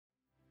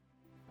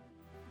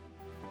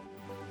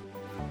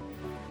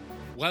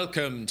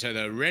Welcome to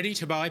the Ready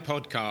to Buy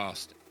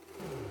podcast.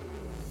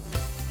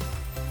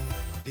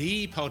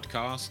 The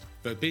podcast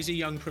for busy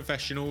young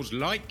professionals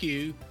like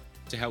you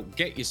to help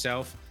get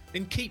yourself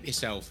and keep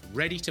yourself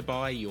ready to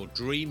buy your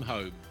dream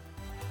home.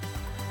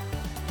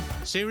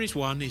 Series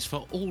 1 is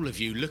for all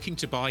of you looking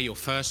to buy your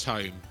first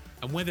home,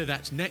 and whether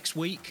that's next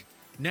week,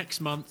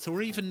 next month,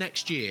 or even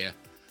next year,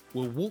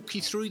 we'll walk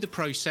you through the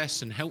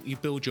process and help you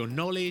build your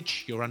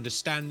knowledge, your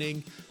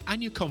understanding,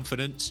 and your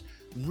confidence,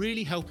 and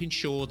really help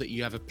ensure that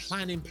you have a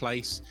plan in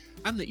place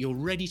and that you're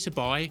ready to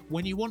buy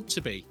when you want to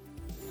be.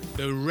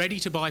 The Ready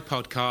to Buy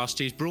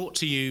podcast is brought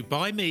to you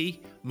by me,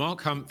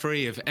 Mark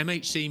Humphrey of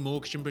MHC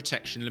Mortgage and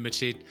Protection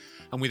Limited,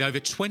 and with over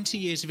 20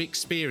 years of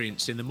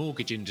experience in the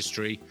mortgage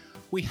industry,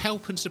 we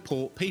help and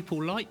support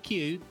people like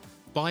you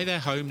buy their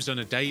homes on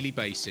a daily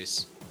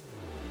basis.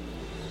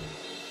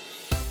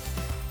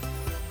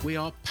 We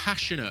are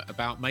passionate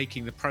about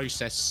making the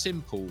process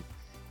simple,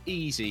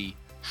 easy,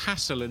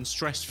 hassle and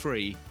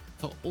stress-free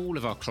for all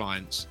of our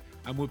clients,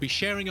 and we'll be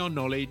sharing our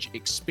knowledge,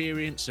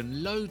 experience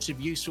and loads of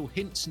useful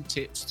hints and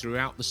tips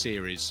throughout the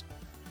series.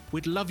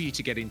 We'd love you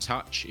to get in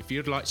touch if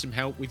you'd like some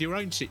help with your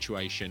own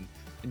situation,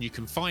 and you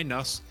can find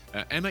us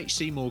at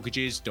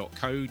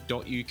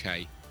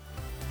mhcmortgages.co.uk.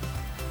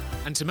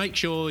 And to make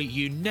sure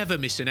you never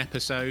miss an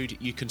episode,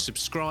 you can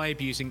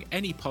subscribe using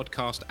any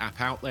podcast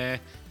app out there,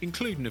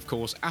 including, of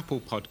course,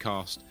 Apple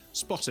Podcast,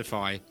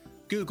 Spotify,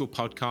 Google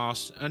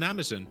Podcasts, and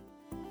Amazon.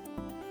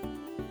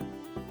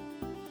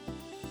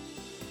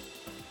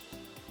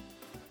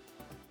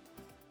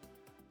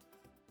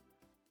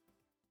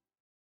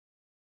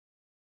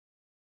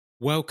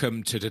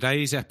 Welcome to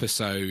today's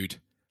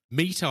episode.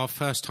 Meet our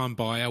first-time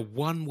buyer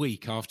 1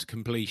 week after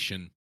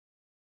completion.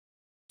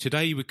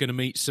 Today we're going to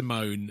meet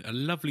Simone, a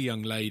lovely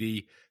young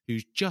lady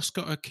who's just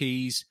got her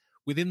keys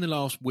within the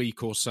last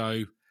week or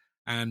so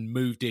and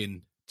moved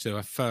in to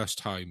her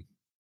first home.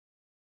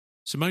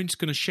 Simone's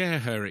going to share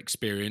her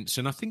experience,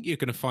 and I think you're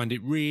going to find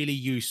it really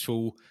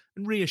useful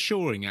and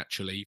reassuring,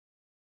 actually,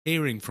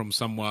 hearing from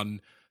someone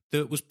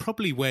that was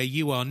probably where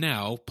you are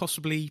now,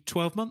 possibly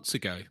 12 months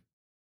ago.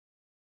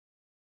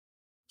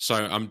 So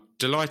I'm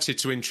delighted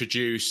to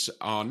introduce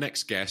our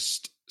next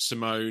guest,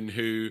 Simone,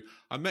 who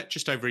I met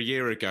just over a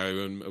year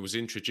ago and was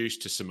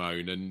introduced to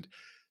Simone. And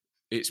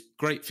it's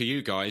great for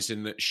you guys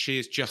in that she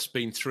has just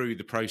been through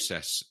the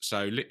process.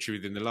 So literally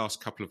within the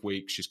last couple of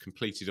weeks, she's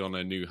completed on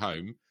her new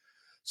home.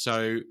 So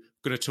I'm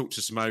going to talk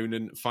to Simone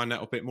and find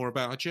out a bit more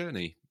about her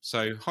journey.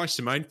 So hi,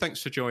 Simone.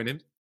 Thanks for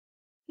joining.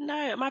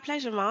 No, my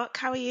pleasure, Mark.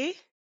 How are you?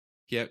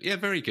 Yeah,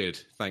 very good.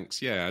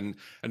 Thanks. Yeah, and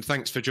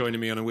thanks for joining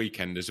me on a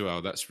weekend as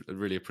well. I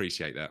really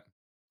appreciate that.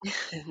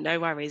 No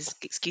worries.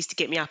 Excuse to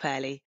get me up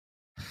early.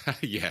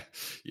 Yeah,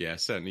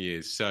 certainly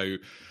is. So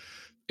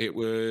it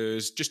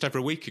was just over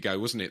a week ago,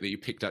 wasn't it, that you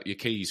picked up your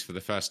keys for the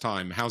first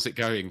time? How's it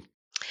going?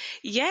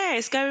 Yeah,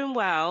 it's going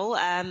well.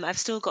 I've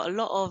still got a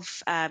lot of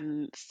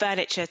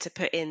furniture to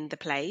put in the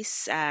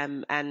place,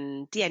 and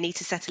need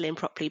to settle in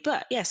properly.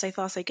 But yeah, so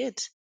far so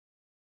good.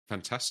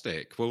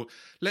 Fantastic. Well,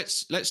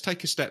 let's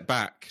take a step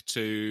back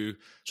to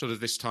sort of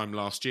this time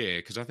last year,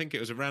 because I think it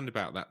was around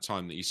about that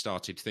time that you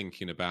started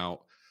thinking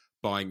about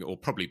buying, or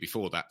probably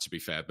before that, to be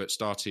fair, but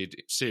started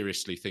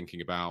seriously thinking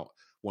about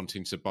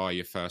wanting to buy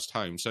your first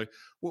home. So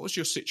what was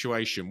your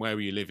situation? Where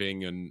were you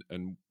living, and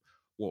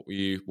what were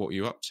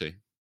you up to?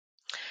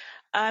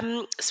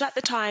 So at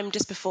the time,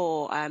 just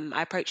before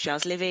I approached you, I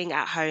was living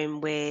at home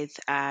with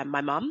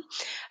my mum,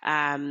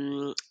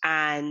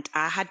 and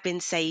I had been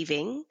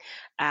saving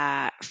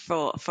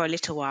for a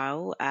little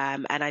while,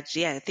 and I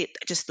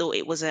just thought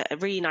it was a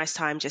really nice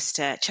time just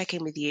to check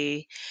in with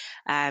you,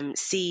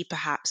 see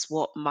perhaps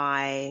what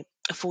my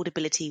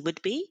affordability would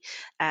be,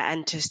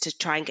 and just to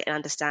try and get an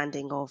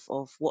understanding of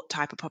what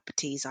type of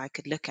properties I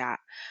could look at,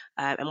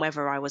 and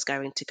whether I was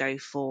going to go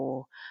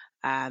for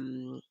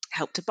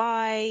help to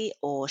buy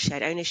or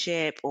shared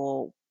ownership,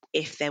 or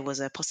if there was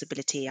a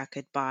possibility I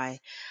could buy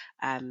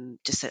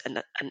just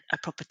a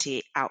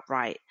property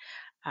outright.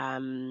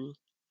 And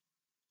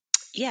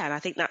I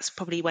think that's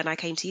probably when I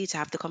came to you to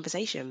have the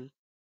conversation.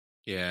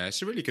 Yeah,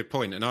 it's a really good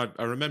point. And I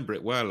remember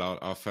it well,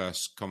 our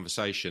first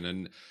conversation.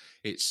 And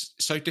it's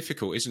so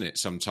difficult, isn't it,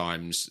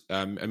 sometimes?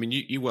 I mean,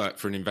 you work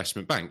for an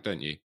investment bank,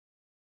 don't you?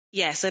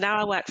 Yeah, so now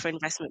I work for an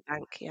investment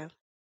bank, yeah.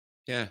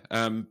 Yeah,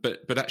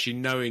 but actually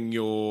knowing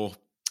all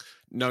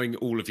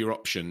of your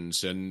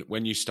options, and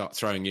when you start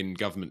throwing in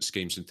government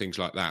schemes and things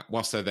like that,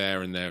 whilst they're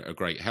there and they're a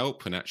great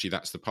help, and actually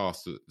that's the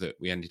path that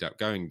we ended up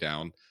going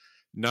down,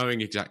 knowing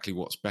exactly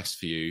what's best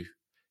for you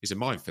is a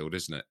minefield,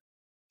 isn't it?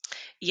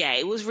 Yeah,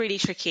 it was really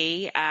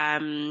tricky.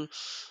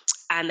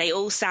 And they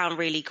all sound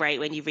really great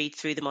when you read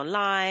through them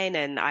online.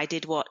 And I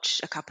did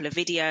watch a couple of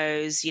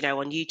videos,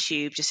 on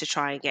YouTube just to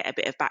try and get a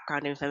bit of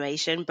background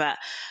information. But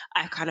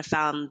I kind of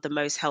found the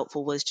most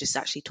helpful was just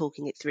actually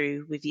talking it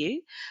through with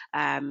you,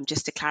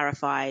 just to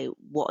clarify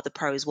what are the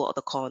pros, what are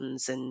the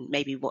cons, and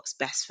maybe what's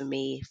best for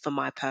me for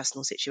my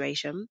personal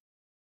situation.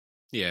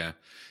 Yeah,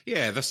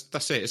 yeah,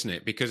 that's it, isn't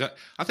it? Because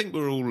I think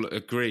we're all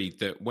agreed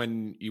that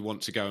when you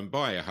want to go and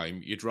buy a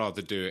home, you'd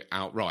rather do it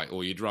outright,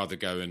 or you'd rather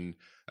go and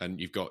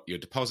you've got your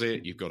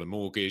deposit, you've got a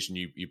mortgage, and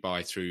you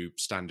buy through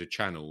standard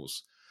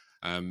channels.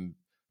 Um,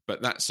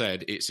 but that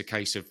said, it's a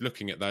case of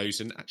looking at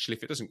those, and actually,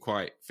 if it doesn't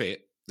quite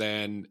fit,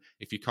 then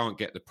if you can't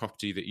get the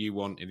property that you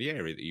want in the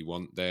area that you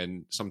want,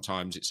 then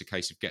sometimes it's a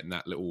case of getting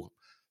that little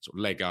sort of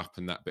leg up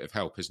and that bit of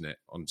help, isn't it,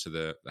 onto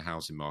the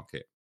housing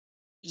market.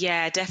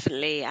 Yeah,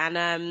 definitely. And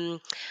I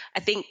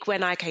think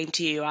when I came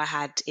to you, I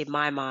had in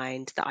my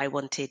mind that I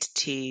wanted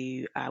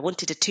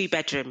a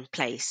two-bedroom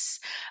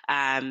place,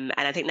 and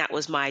I think that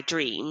was my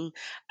dream.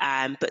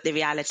 But the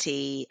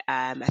reality,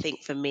 I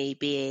think, for me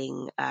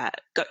being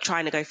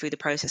trying to go through the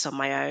process on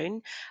my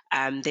own,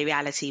 the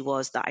reality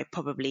was that I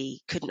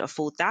probably couldn't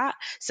afford that,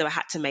 so I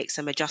had to make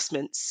some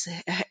adjustments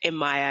in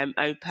my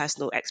own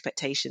personal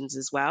expectations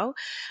as well.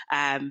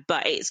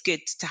 But it's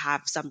good to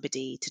have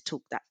somebody to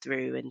talk that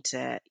through and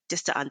to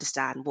just to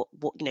understand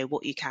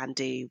what you can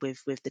do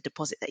with the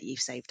deposit that you've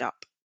saved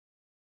up.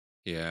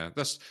 Yeah,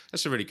 that's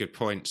a really good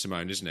point,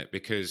 Simone, isn't it?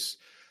 Because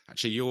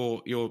actually,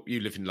 you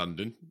live in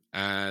London,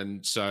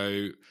 and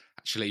so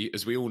actually,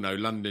 as we all know,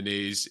 London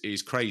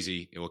is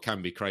crazy, or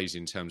can be crazy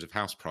in terms of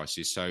house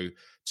prices. So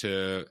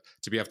to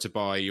be able to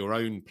buy your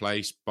own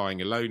place,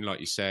 buying a loan, like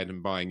you said,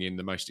 and buying in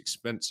the most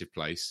expensive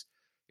place,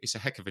 it's a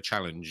heck of a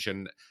challenge.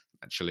 And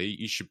actually,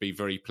 you should be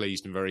very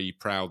pleased and very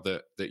proud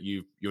that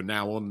you're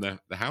now on the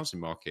housing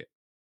market.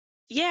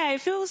 Yeah,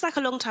 it feels like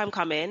a long time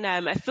coming.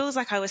 It feels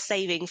like I was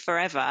saving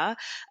forever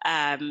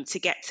to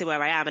get to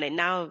where I am, and it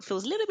now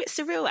feels a little bit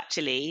surreal.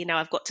 Actually,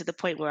 I've got to the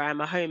point where I'm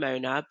a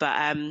homeowner.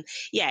 But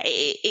yeah,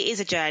 it is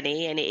a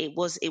journey, and it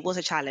was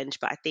a challenge.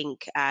 But I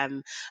think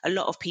a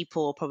lot of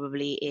people are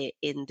probably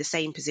in the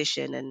same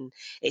position, and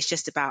it's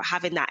just about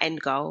having that end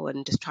goal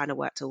and just trying to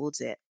work towards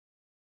it.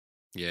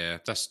 Yeah,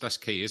 that's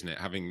key, isn't it?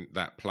 Having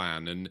that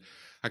plan. And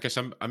I guess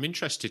I'm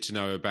interested to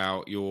know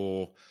about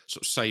your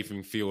sort of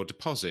saving for your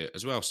deposit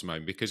as well,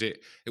 Simone, because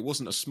it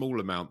wasn't a small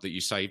amount that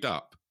you saved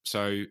up.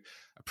 So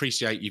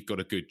appreciate you've got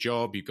a good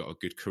job, you've got a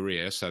good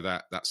career, so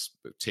that's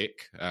a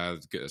tick.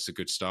 That's a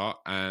good start.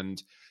 And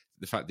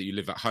the fact that you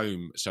live at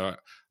home, so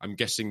I'm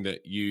guessing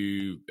that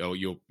you or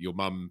your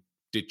mum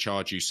did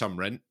charge you some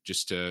rent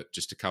just to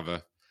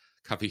cover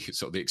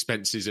sort of the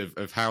expenses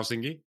of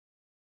housing you.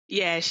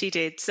 Yeah, she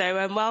did.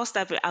 So whilst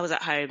I was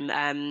at home,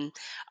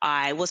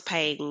 I was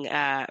paying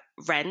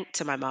rent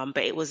to my mum,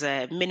 but it was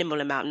a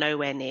minimal amount,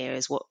 nowhere near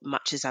as what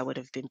much as I would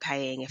have been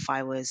paying if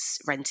I was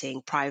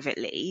renting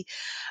privately.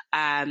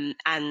 And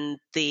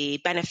the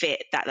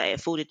benefit that it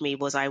afforded me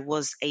was I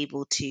was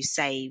able to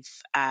save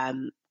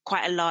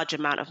quite a large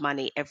amount of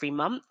money every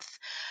month.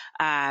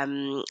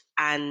 And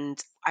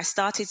I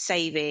started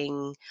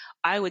saving,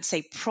 I would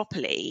say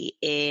properly,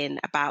 in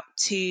about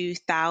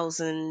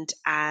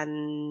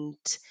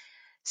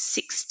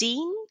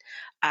 2016.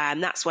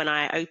 That's when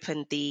I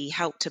opened the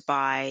Help to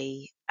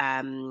Buy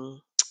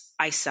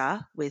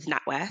ISA with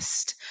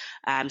NatWest.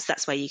 So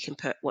that's where you can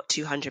put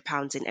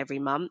 £200 in every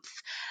month.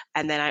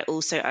 And then I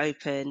also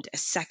opened a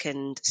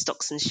second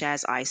stocks and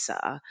shares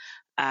ISA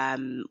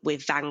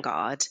with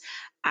Vanguard.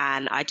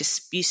 And I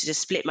just used to just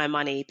split my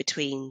money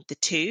between the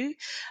two.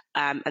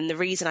 And the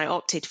reason I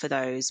opted for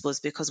those was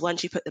because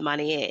once you put the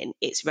money in,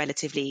 it's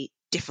relatively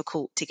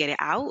difficult to get it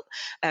out.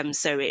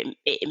 So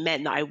it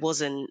meant that I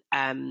wasn't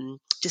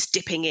just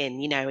dipping in,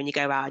 when you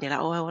go out and you're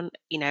like, oh, I want,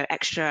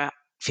 extra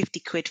 50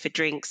 quid for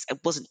drinks. I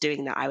wasn't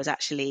doing that. I was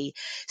actually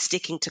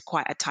sticking to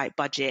quite a tight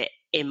budget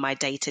in my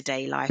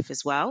day-to-day life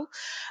as well.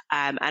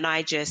 And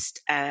I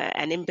just,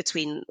 and in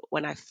between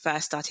when I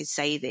first started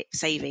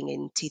saving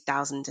in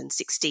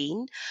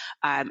 2016,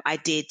 I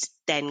did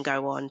then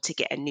go on to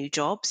get a new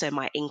job. So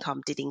my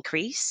income did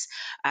increase.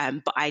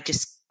 But I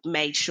just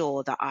made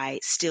sure that I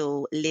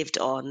still lived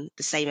on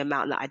the same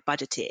amount that I'd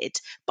budgeted,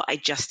 but I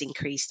just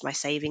increased my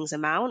savings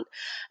amount.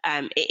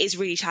 It is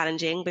really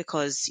challenging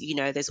because,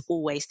 there's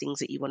always things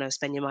that you want to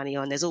spend your money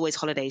on. There's always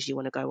holidays you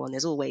want to go on.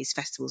 There's always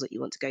festivals that you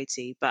want to go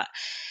to. But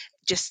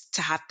just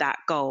to have that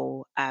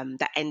goal,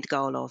 that end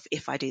goal of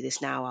if I do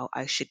this now,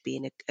 I should be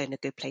in a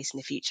good place in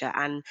the future.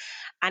 And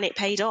it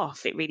paid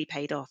off. It really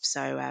paid off.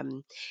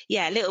 So,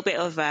 yeah, a little bit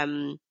of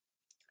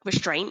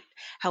restraint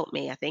helped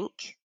me, I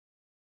think.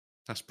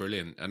 That's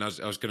brilliant. And I was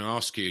going to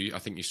ask you, I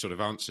think you sort of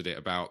answered it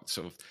about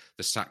sort of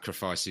the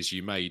sacrifices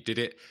you made. Did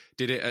it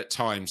at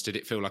times, did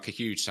it feel like a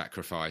huge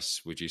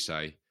sacrifice, would you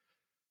say?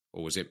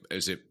 Or is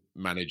it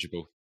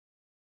manageable?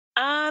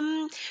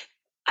 Um,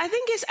 I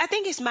think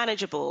it's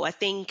manageable. I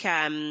think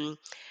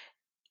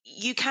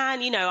you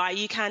can,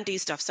 you can do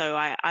stuff. So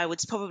I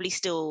would probably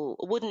still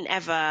wouldn't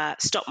ever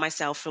stop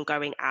myself from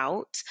going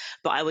out,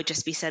 but I would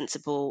just be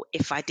sensible.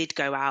 If I did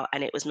go out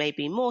and it was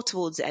maybe more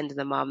towards the end of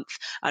the month,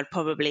 I'd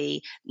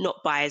probably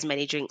not buy as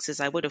many drinks as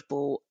I would have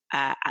bought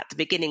at the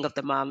beginning of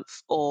the month,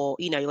 or,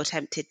 you're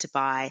tempted to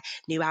buy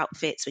new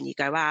outfits when you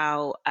go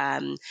out.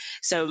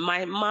 So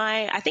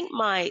I think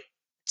my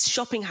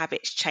shopping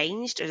habits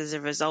changed as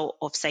a result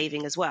of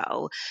saving as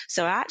well.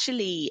 So I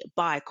actually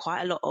buy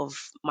quite a lot of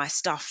my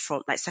stuff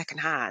from like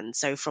secondhand,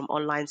 so from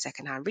online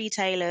secondhand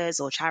retailers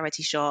or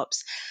charity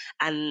shops.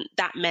 And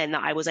that meant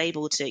that I was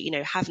able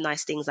to, have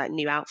nice things like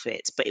new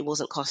outfits, but it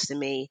wasn't costing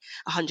me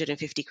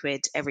 150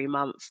 quid every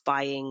month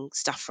buying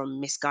stuff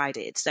from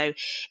Missguided. So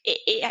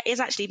it has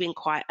actually been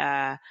quite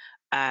a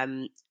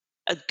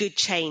good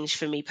change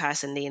for me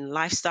personally in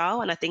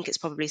lifestyle. And I think it's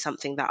probably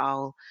something that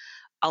I'll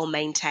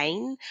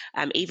maintain,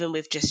 even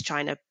with just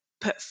trying to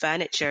put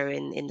furniture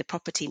in the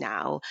property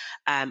now.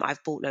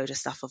 I've bought loads of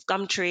stuff off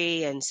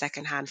Gumtree and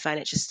secondhand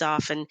furniture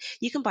stuff, and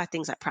you can buy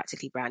things like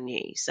practically brand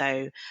new.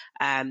 So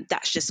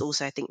that's just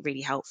also, I think,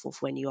 really helpful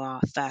for when you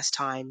are first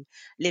time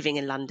living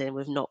in London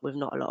with not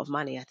a lot of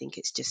money. I think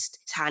it's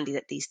handy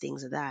that these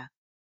things are there.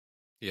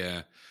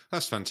 Yeah,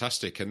 that's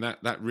fantastic, and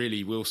that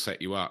really will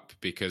set you up,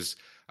 because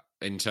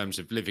in terms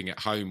of living at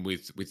home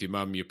with your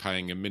mum, you're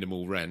paying a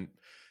minimal rent.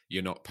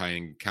 You're not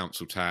paying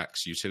council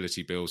tax,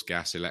 utility bills,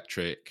 gas,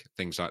 electric,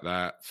 things like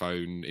that,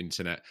 phone,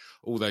 internet,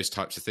 all those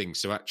types of things.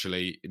 So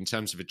actually, in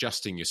terms of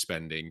adjusting your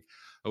spending,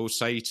 I will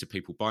say to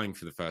people buying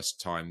for the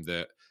first time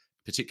that,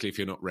 particularly if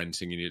you're not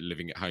renting and you're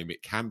living at home,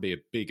 it can be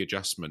a big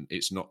adjustment.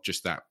 It's not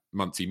just that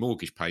monthly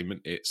mortgage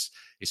payment, it's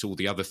all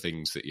the other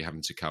things that you're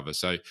having to cover.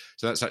 So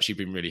that's actually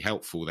been really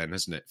helpful then,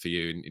 hasn't it, for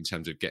you in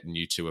terms of getting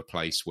you to a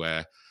place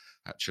where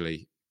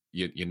actually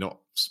you're not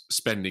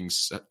spending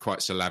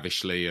quite so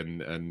lavishly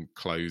and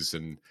clothes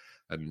and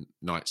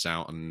nights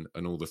out and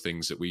all the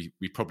things that we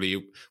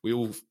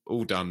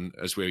all done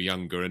as we were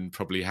younger, and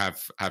probably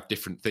have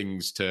different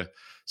things to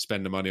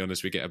spend the money on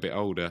as we get a bit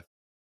older.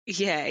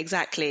 Yeah,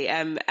 exactly.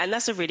 And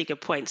that's a really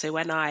good point. So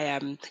when I,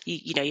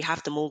 you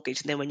have the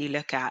mortgage, and then when you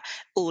look at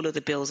all of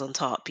the bills on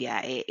top,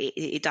 yeah,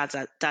 it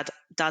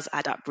does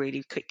add up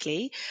really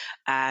quickly.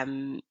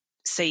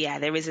 So yeah,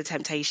 there is a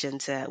temptation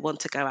to want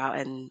to go out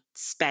and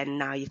spend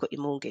now you've got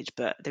your mortgage,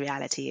 but the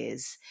reality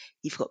is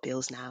you've got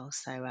bills now,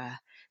 so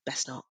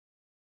best not.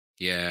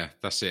 Yeah,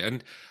 that's it.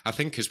 And I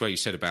think as well, you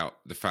said about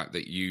the fact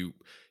that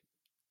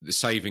the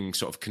saving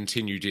sort of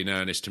continued in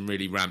earnest and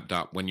really ramped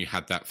up when you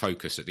had that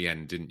focus at the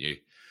end, didn't you?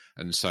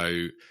 And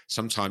so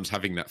sometimes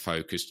having that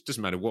focus,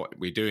 doesn't matter what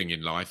we're doing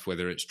in life,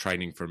 whether it's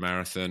training for a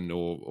marathon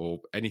or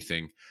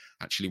anything,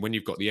 actually, when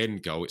you've got the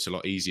end goal, it's a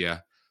lot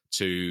easier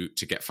to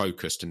get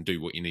focused and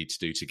do what you need to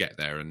do to get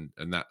there. And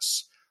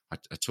that's,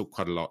 I talk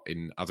quite a lot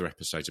in other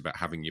episodes about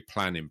having your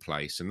plan in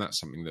place. And that's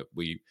something that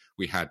we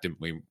had,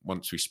 didn't we?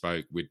 Once we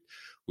spoke,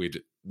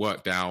 we'd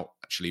worked out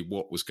actually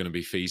what was going to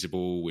be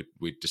feasible.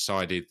 We'd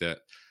decided that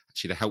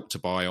actually the Help to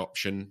Buy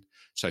option.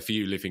 So for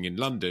you living in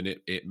London,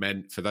 it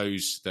meant, for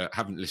those that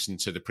haven't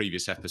listened to the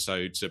previous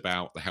episodes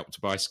about the Help to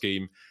Buy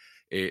scheme,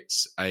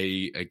 it's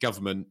a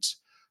government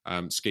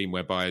scheme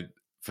whereby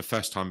for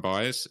first-time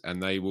buyers,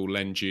 and they will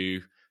lend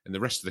you, in the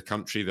rest of the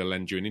country, they'll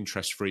lend you an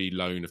interest-free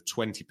loan of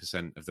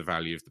 20% of the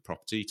value of the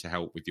property to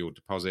help with your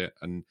deposit.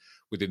 And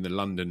within the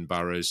London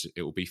boroughs,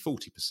 it will be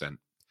 40%.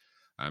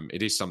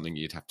 It is something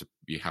you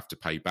have to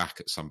pay back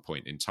at some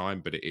point in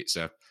time, but it's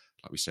like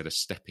we said, a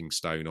stepping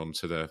stone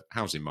onto the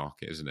housing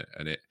market, isn't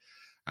it?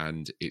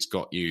 And it's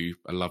got you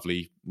a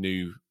lovely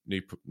new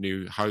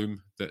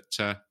home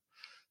that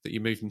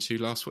you moved into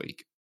last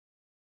week.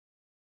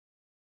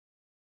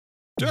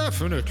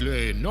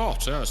 Definitely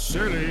not a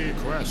silly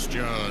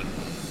question.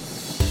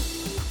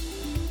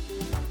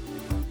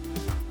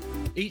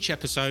 Each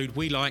episode,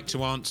 we like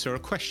to answer a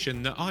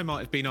question that I might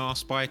have been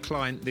asked by a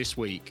client this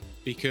week,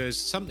 because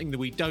something that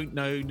we don't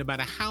know, no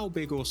matter how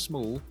big or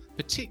small,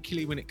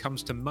 particularly when it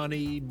comes to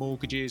money,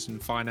 mortgages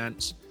and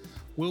finance,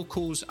 will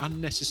cause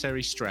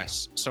unnecessary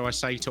stress. So I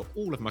say to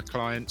all of my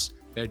clients,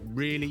 there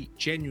really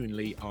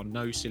genuinely are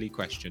no silly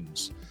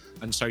questions.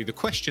 And so the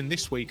question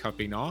this week I've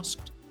been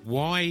asked,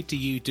 why do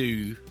you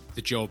do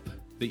the job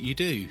that you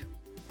do?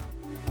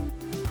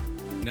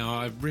 Now,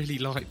 I really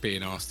like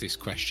being asked this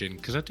question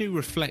because I do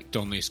reflect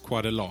on this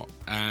quite a lot.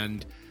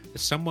 And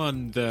as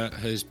someone that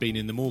has been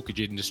in the mortgage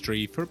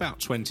industry for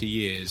about 20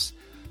 years,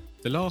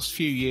 the last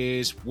few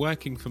years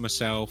working for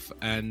myself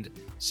and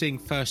seeing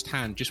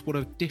firsthand just what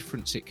a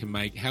difference it can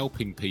make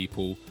helping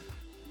people,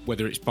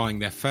 whether it's buying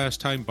their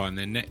first home, buying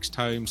their next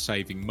home,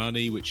 saving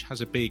money, which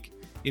has a big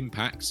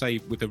impact, say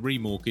with a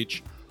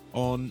remortgage,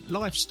 on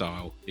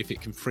lifestyle, if it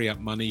can free up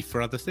money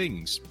for other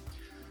things.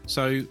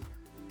 So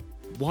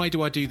why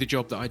do I do the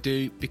job that I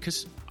do?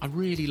 Because I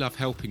really love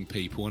helping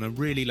people and I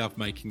really love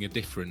making a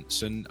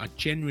difference. And I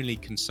genuinely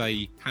can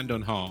say, hand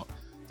on heart,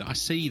 that I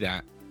see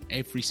that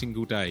every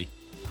single day.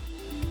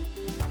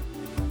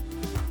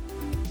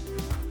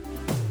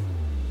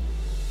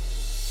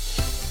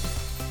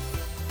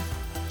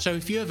 So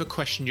if you have a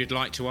question you'd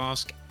like to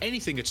ask,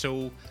 anything at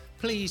all,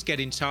 please get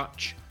in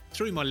touch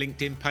through my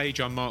LinkedIn page,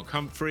 I'm Mark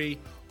Humphrey,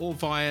 or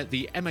via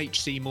the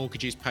MHC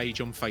Mortgages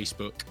page on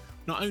Facebook.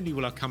 Not only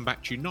will I come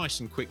back to you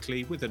nice and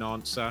quickly with an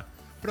answer,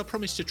 but I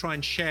promise to try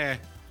and share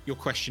your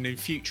question in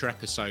future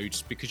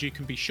episodes, because you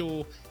can be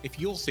sure if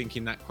you're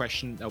thinking that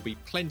question, there'll be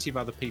plenty of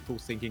other people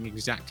thinking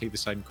exactly the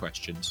same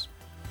questions.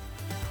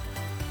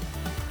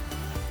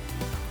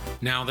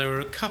 Now, there are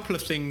a couple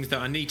of things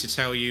that I need to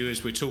tell you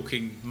as we're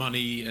talking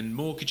money and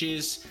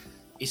mortgages.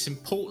 It's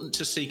important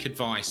to seek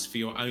advice for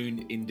your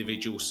own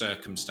individual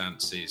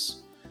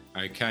circumstances,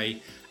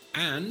 okay?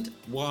 And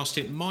whilst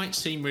it might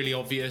seem really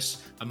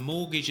obvious, a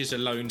mortgage is a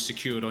loan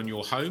secured on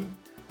your home,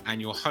 and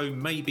your home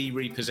may be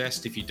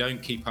repossessed if you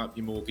don't keep up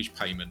your mortgage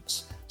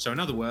payments. So in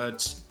other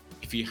words,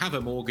 if you have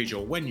a mortgage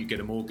or when you get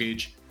a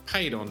mortgage,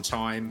 pay it on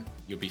time,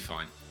 you'll be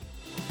fine.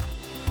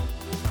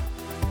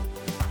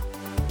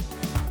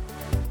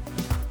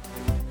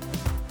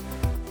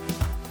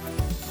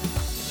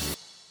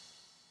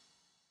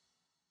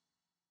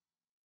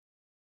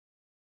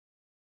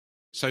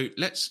 So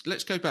let's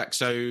go back.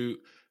 So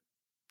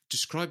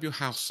describe your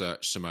house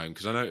search, Simone,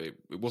 because I know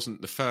it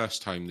wasn't the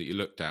first home that you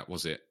looked at,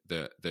 was it,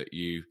 that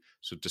you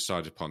sort of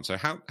decided upon? So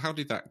how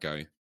did that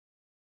go?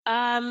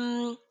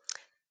 The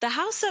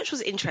house search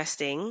was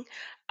interesting.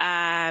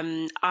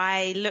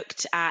 I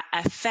looked at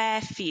a fair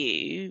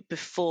few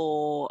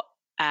before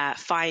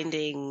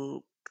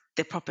finding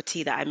the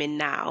property that I'm in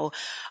now.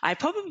 I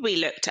probably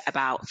looked at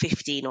about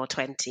 15 or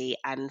 20,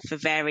 and for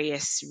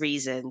various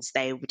reasons,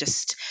 they were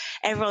just,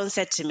 everyone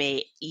said to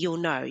me, you'll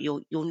know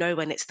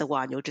when it's the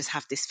one, you'll just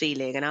have this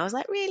feeling. And I was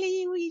like,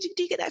 really?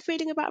 Do you get that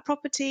feeling about a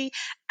property?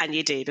 And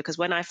you do, because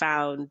when I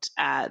found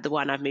the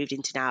one I've moved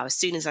into now, as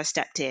soon as I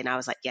stepped in, I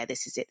was like, yeah,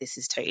 this is it. This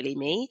is totally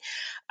me.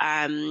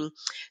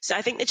 So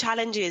I think the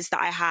challenges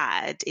that I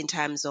had in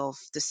terms of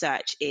the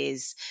search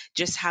is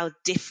just how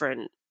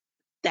different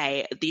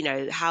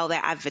how they're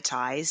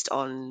advertised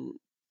on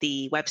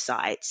the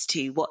websites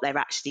to what they're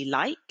actually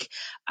like.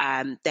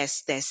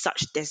 There's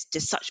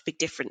just such big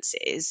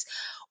differences.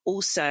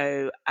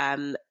 Also,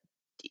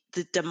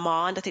 the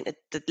demand, I think that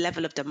the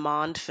level of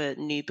demand for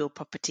new build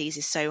properties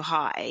is so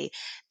high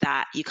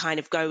that you kind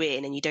of go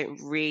in and you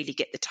don't really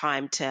get the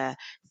time to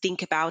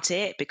think about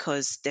it,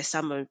 because there's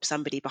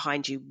somebody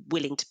behind you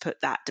willing to put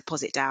that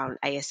deposit down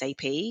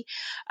ASAP.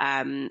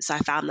 So I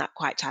found that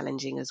quite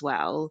challenging as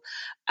well.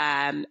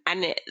 I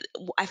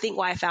think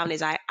what I found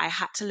is I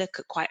had to look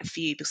at quite a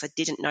few because I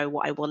didn't know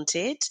what I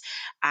wanted,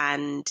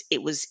 and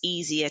it was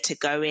easier to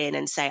go in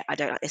and say, I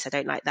don't like this, I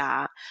don't like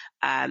that,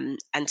 and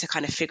to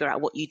kind of figure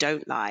out what you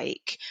don't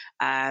like,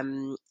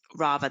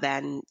 rather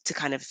than to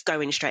kind of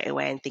go in straight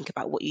away and think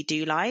about what you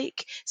do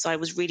like. So I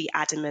was really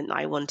adamant that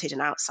I wanted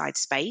an outside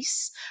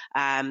space,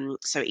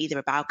 so either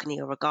a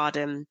balcony or a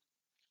garden.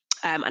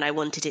 And I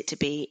wanted it to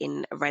be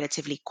in a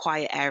relatively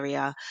quiet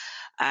area.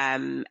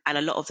 And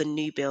a lot of the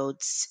new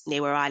builds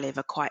near where I live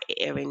are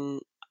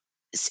in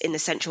the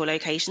central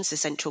location, so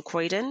central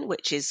Croydon,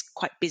 which is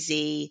quite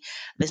busy.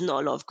 There's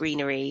not a lot of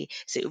greenery.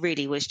 So it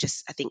really was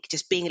just, I think,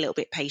 just being a little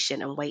bit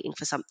patient and waiting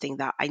for something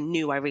that I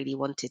knew I really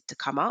wanted to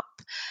come up.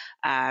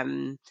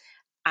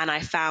 And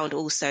I found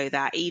also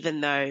that even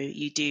though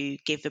you do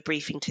give a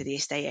briefing to the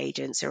estate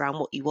agents around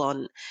what you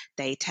want,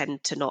 they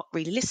tend to not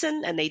really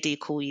listen, and they do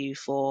call you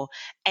for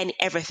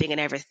everything and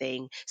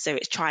everything. So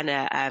it's trying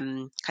to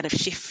kind of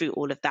shift through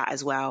all of that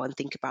as well and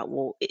think about,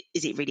 well,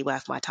 is it really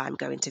worth my time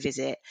going to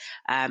visit,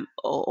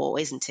 or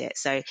isn't it?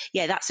 So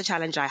yeah, that's the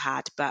challenge I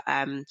had. But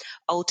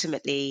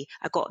ultimately,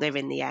 I got there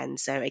in the end.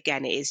 So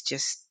again, it is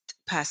just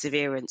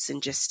perseverance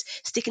and just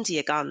sticking to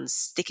your guns,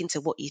 sticking to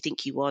what you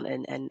think you want,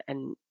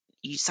 and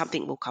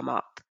something will come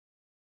up.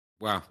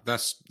 Wow,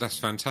 that's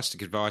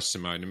fantastic advice,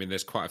 Simone. I mean,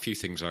 there's quite a few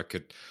things I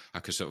could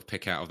sort of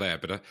pick out of there,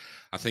 but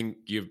I think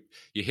you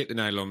hit the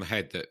nail on the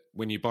head that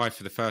when you buy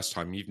for the first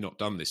time, you've not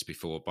done this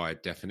before by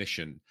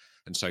definition,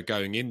 and so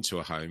going into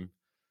a home,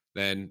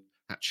 then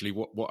actually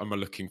what am I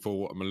looking for?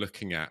 What am I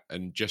looking at?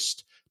 And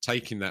just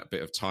taking that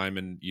bit of time.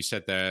 And you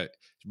said there,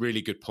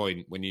 really good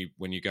point, when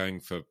you're going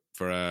for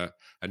a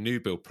new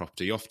build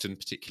property, often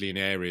particularly in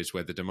areas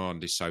where the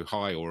demand is so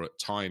high, or at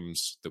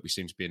times that we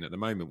seem to be in at the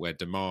moment where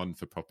demand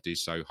for property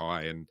is so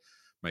high and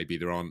maybe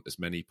there aren't as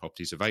many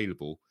properties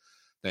available,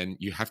 then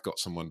you have got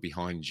someone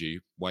behind you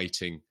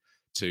waiting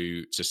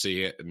to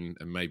see it and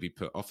maybe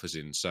put offers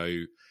in.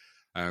 So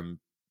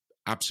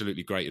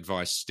absolutely great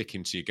advice,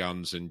 sticking to your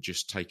guns and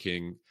just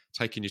taking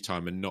your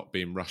time and not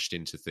being rushed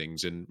into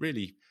things, and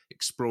really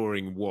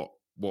exploring what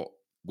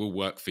will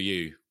work for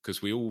you,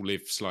 because we all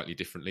live slightly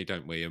differently,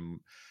 don't we? And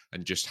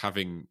just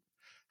having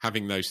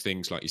those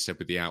things, like you said,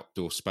 with the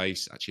outdoor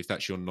space, actually, if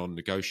that's your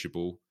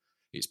non-negotiable,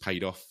 it's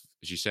paid off.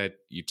 As you said,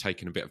 you've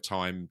taken a bit of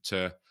time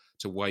to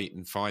wait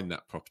and find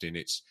that property, and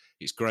it's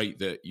great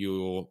that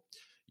you've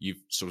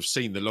sort of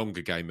seen the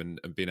longer game and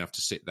been able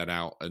to sit that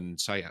out and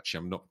say, actually,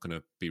 I'm not going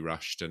to be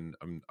rushed, and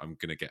I'm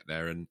going to get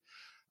there. And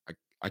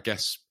I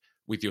guess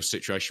with your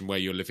situation where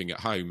you're living at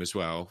home as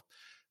well,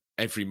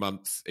 every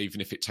month,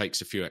 even if it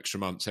takes a few extra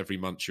months, every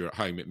month you're at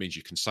home, it means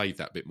you can save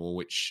that bit more,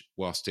 which,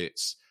 whilst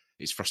it's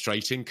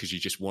frustrating because you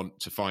just want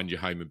to find your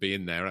home and be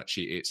in there,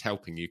 actually it's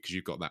helping you because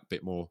you've got that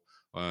bit more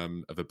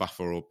of a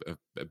buffer, or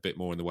a bit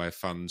more in the way of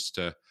funds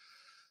to,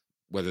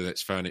 whether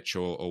that's furniture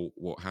or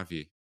what have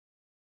you.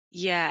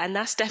 Yeah, and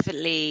that's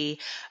definitely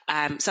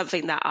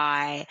something that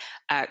I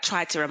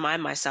tried to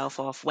remind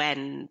myself of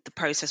when the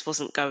process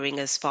wasn't going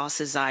as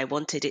fast as I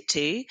wanted it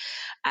to.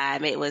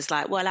 It was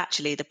like, well,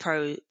 actually, the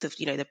pro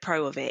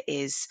of it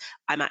is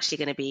I'm actually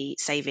going to be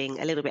saving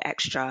a little bit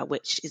extra,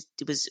 which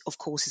of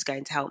course, is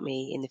going to help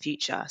me in the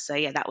future. So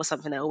yeah, that was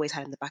something I always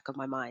had in the back of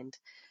my mind.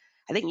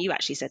 I think you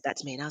actually said that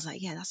to me, and I was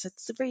like, yeah, that's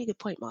a very good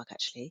point, Mark.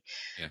 Actually.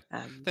 Yeah,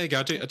 Um, there you go.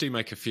 I do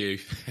make a few.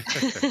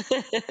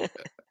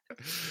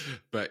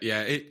 But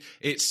yeah,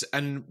 it's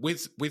and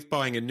with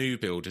buying a new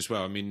build as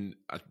well. I mean,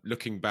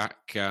 looking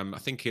back, I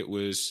think it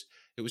was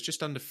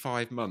just under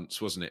 5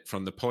 months, wasn't it,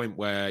 from the point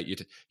where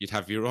you'd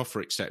have your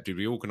offer accepted,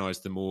 we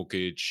organised the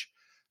mortgage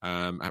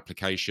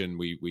application,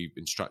 we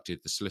instructed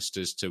the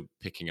solicitors to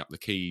picking up the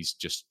keys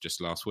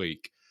just last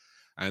week,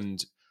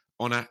 and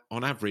on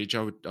average,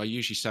 I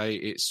usually say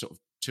it's sort of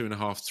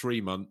 2.5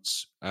 3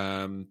 months.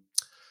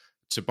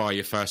 To buy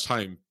your first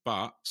home,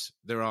 but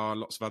there are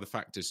lots of other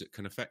factors that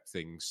can affect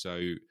things.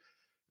 So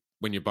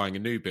when you're buying a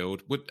new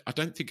build, I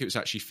don't think it was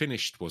actually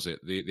finished, was it?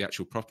 The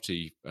actual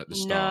property at the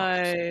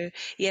start. No.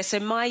 Yeah, so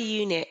my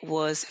unit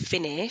was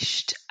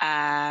finished,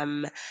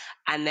 and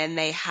then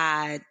they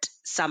had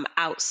some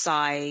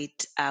outside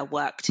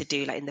work to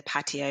do, like in the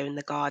patio and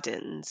the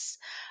gardens.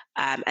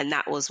 And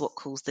that was what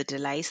caused the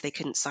delay. So they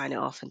couldn't sign it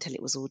off until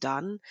it was all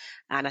done.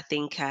 And I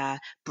think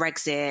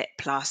Brexit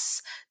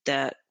plus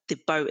the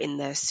boat in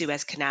the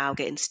Suez Canal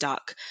getting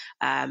stuck,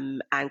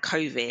 and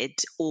COVID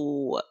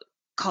all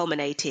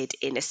culminated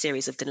in a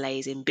series of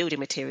delays in building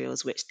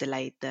materials, which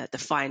delayed the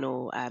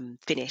final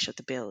finish of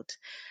the build.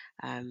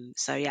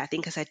 So yeah, I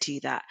think I said to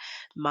you that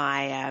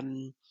my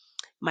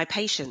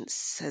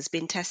patience has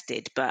been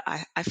tested, but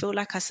I feel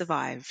like I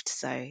survived.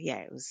 So yeah,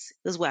 it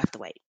was worth the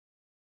wait.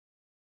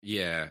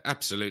 Yeah,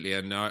 absolutely.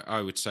 And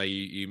I would say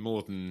you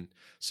more than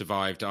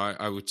survived.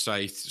 I would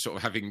say, sort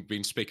of having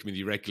been speaking with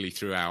you regularly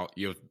throughout,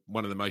 you're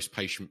one of the most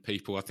patient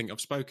people I think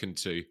I've spoken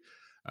to.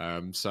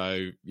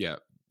 So, yeah,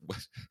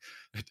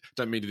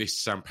 don't mean this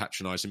to sound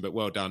patronising, but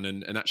well done.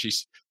 And actually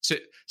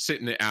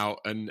sitting it out,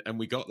 and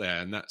we got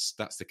there. And that's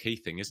the key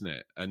thing, isn't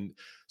it? And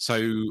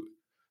so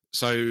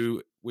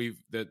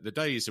we've the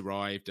day's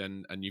arrived,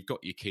 and you've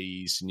got your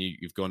keys, and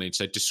you've gone in.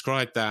 So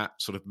describe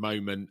that sort of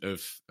moment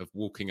of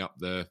walking up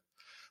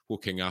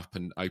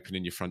and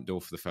opening your front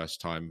door for the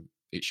first time.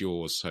 It's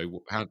yours.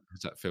 So how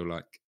does that feel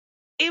like?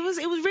 It was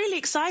really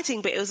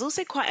exciting, but it was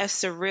also quite a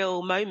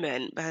surreal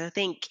moment. But I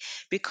think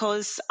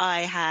because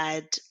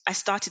I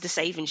started the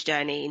savings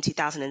journey in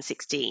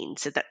 2016,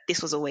 so that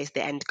this was always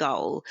the end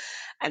goal.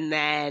 And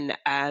then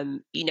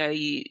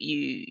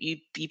you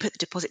put the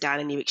deposit down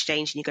and you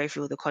exchange and you go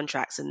through all the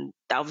contracts, and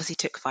that obviously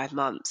took 5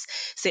 months.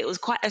 So it was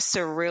quite a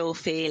surreal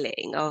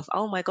feeling of,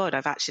 oh my god,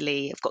 I've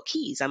got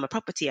keys. I'm a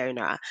property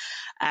owner.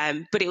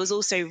 But it was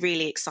also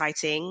really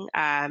exciting,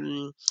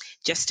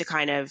 just to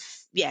kind of,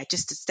 yeah,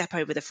 just to step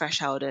over the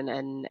threshold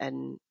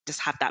and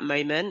just have that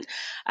moment.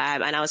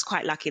 And I was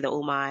quite lucky that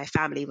all my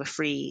family were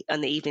free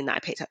on the evening that I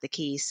picked up the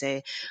keys.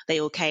 So they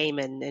all came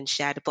and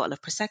shared a bottle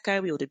of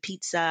Prosecco. We ordered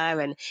pizza,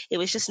 and it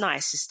was just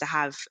nice just to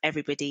have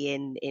everybody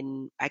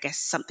in I guess,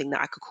 something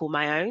that I could call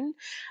my own.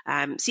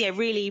 So yeah,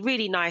 really,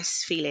 really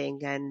nice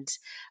feeling. And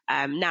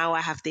now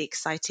I have the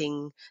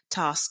exciting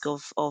task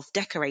of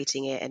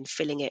decorating it and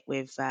filling it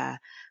with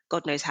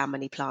God knows how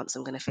many plants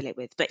I'm going to fill it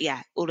with. But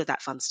yeah, all of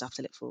that fun stuff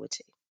to look forward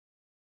to.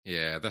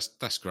 Yeah,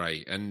 that's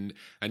great, and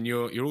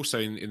you're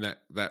also in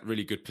that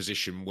really good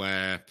position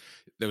where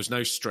there was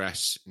no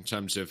stress in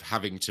terms of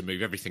having to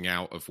move everything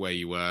out of where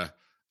you were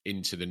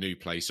into the new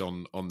place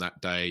on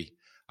that day.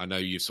 I know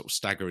you're sort of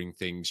staggering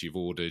things. You've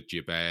ordered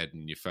your bed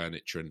and your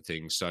furniture and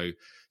things. So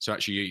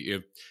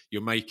actually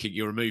you're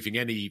removing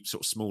any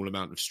sort of small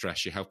amount of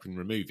stress. You're helping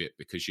remove it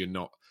because you're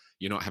not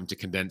having to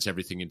condense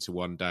everything into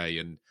one day.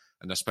 And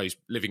I suppose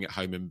living at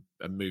home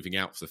and moving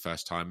out for the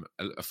first time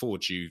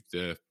affords you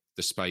the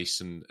space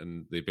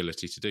and the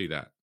ability to do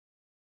that.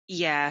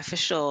 Yeah, for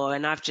sure.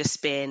 And I've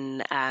just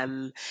been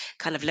kind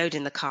of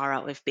loading the car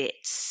up with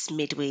bits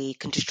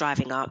midweek and just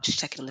driving up, just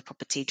checking on the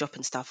property,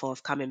 dropping stuff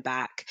off, coming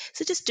back.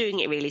 So just doing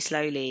it really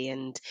slowly.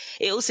 And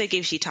it also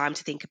gives you time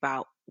to think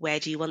about where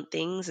do you want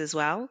things as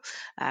well?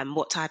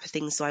 What type of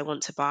things do I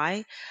want to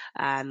buy?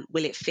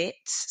 Will it fit?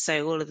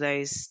 So all of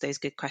those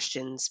good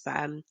questions.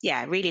 But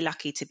yeah, really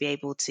lucky to be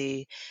able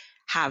to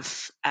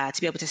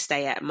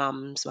stay at my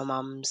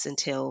mum's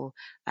until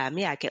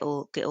yeah, get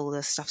all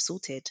the stuff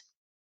sorted.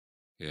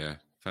 Yeah,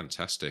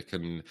 fantastic.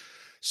 And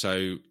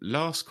so,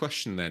 last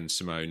question then,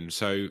 Simone.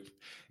 So,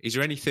 is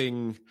there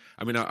anything?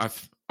 I mean, I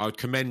would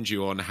commend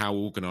you on how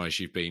organised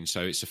you've been. So,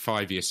 it's a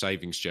 5-year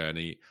savings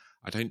journey.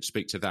 I don't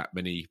speak to that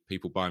many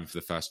people buying for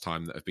the first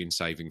time that have been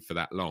saving for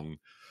that long.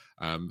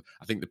 I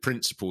think the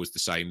principle is the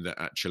same, that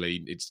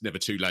actually it's never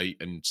too late,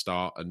 and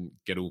start and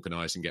get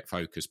organised and get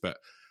focused. But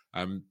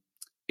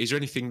is there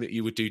anything that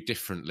you would do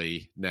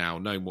differently now,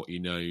 knowing what you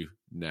know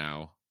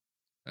now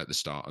at the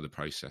start of the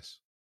process?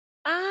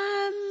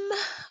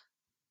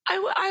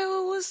 I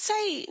will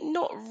say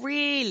not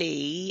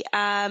really.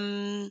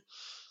 There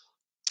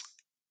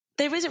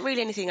isn't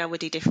really anything I would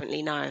do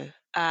differently, no.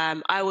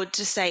 I would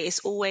just say it's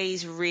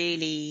always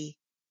really,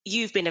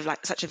 you've been of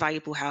like such a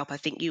valuable help. I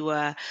think you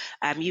were,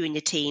 you and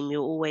your team,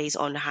 you're always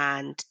on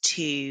hand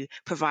to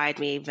provide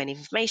me with any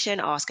information,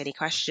 ask any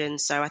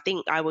questions. So I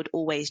think I would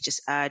always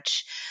just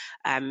urge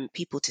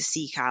people to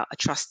seek out a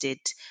trusted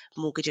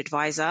mortgage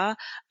advisor.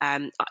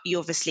 You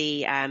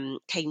obviously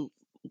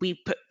were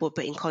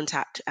put in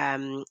contact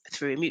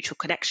through a mutual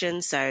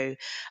connection. So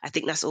I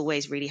think that's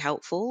always really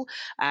helpful.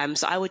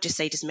 So I would just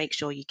say, just make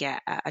sure you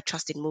get a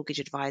trusted mortgage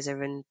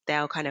advisor, and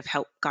they'll kind of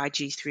help guide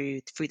you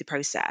through the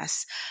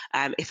process.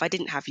 If I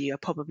didn't have you, I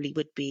probably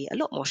would be a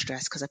lot more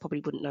stressed because I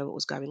probably wouldn't know what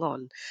was going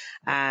on.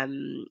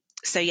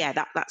 So yeah,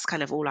 that's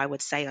kind of all I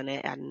would say on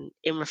it. And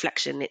in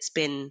reflection, it's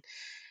been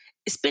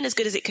as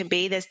good as it can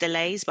be. There's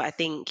delays, but I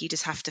think you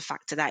just have to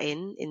factor that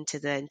into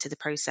the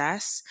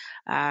process.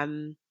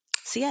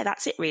 So yeah,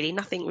 that's it really.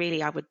 Nothing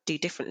really I would do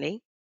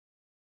differently.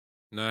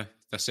 No,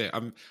 that's it.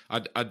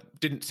 I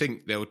didn't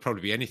think there would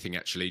probably be anything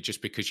actually,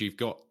 just because you've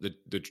got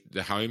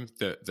the home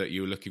that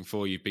you were looking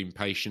for. You've been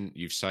patient.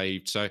 You've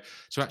saved. So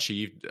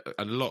actually,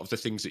 a lot of the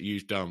things that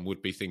you've done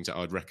would be things that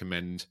I'd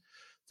recommend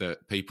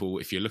that people,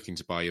 if you're looking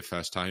to buy your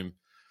first home,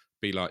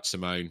 be like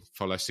Simone.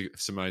 Follow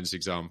Simone's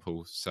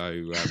example.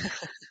 So.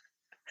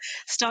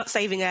 Start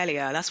saving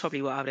earlier. That's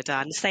probably what I would have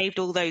done. Saved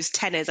all those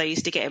tenors I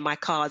used to get in my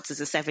cards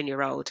as a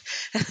 7-year-old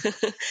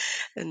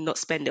and not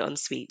spend it on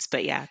sweets.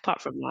 But yeah,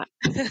 apart from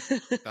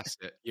that. That's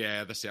it.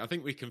 Yeah, that's it. I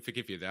think we can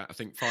forgive you that. I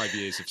think 5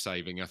 years of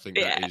saving, I think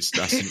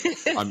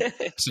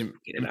that's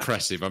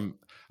impressive.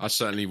 I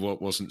certainly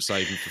wasn't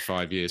saving for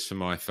 5 years for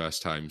my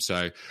first home.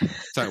 So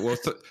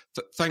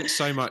thanks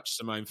so much,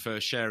 Simone,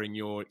 for sharing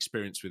your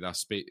experience with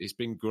us. It's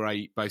been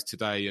great both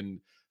today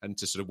and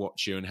to sort of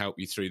watch you and help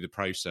you through the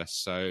process.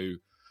 So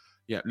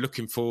yeah,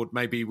 looking forward.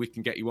 Maybe we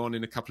can get you on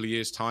in a couple of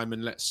years' time,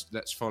 and let's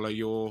follow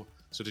your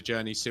sort of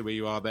journey, see where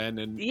you are then.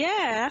 And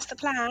yeah, that's the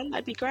plan.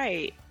 That'd be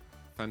great.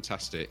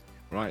 Fantastic.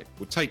 Right.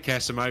 Well, take care,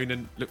 Simone,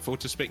 and look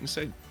forward to speaking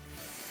soon.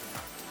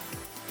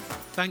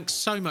 Thanks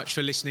so much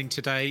for listening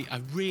today.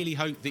 I really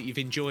hope that you've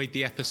enjoyed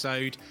the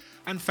episode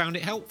and found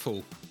it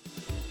helpful.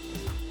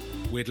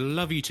 We'd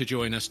love you to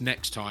join us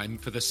next time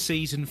for the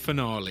season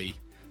finale.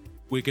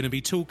 We're going to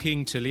be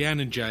talking to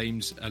Leanne and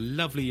James, a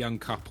lovely young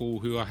couple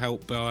who are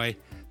helped by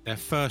their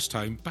first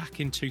home back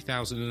in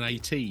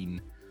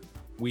 2018.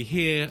 We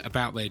hear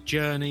about their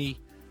journey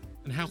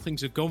and how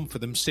things have gone for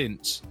them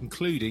since,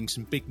 including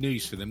some big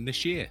news for them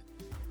this year.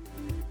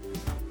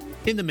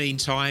 In the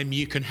meantime,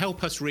 you can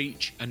help us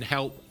reach and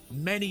help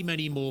many,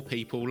 many more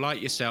people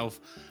like yourself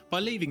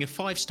by leaving a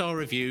 5-star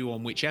review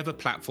on whichever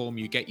platform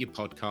you get your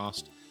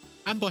podcast,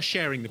 and by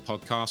sharing the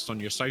podcast on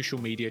your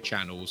social media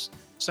channels.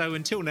 So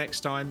until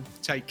next time,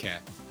 take care.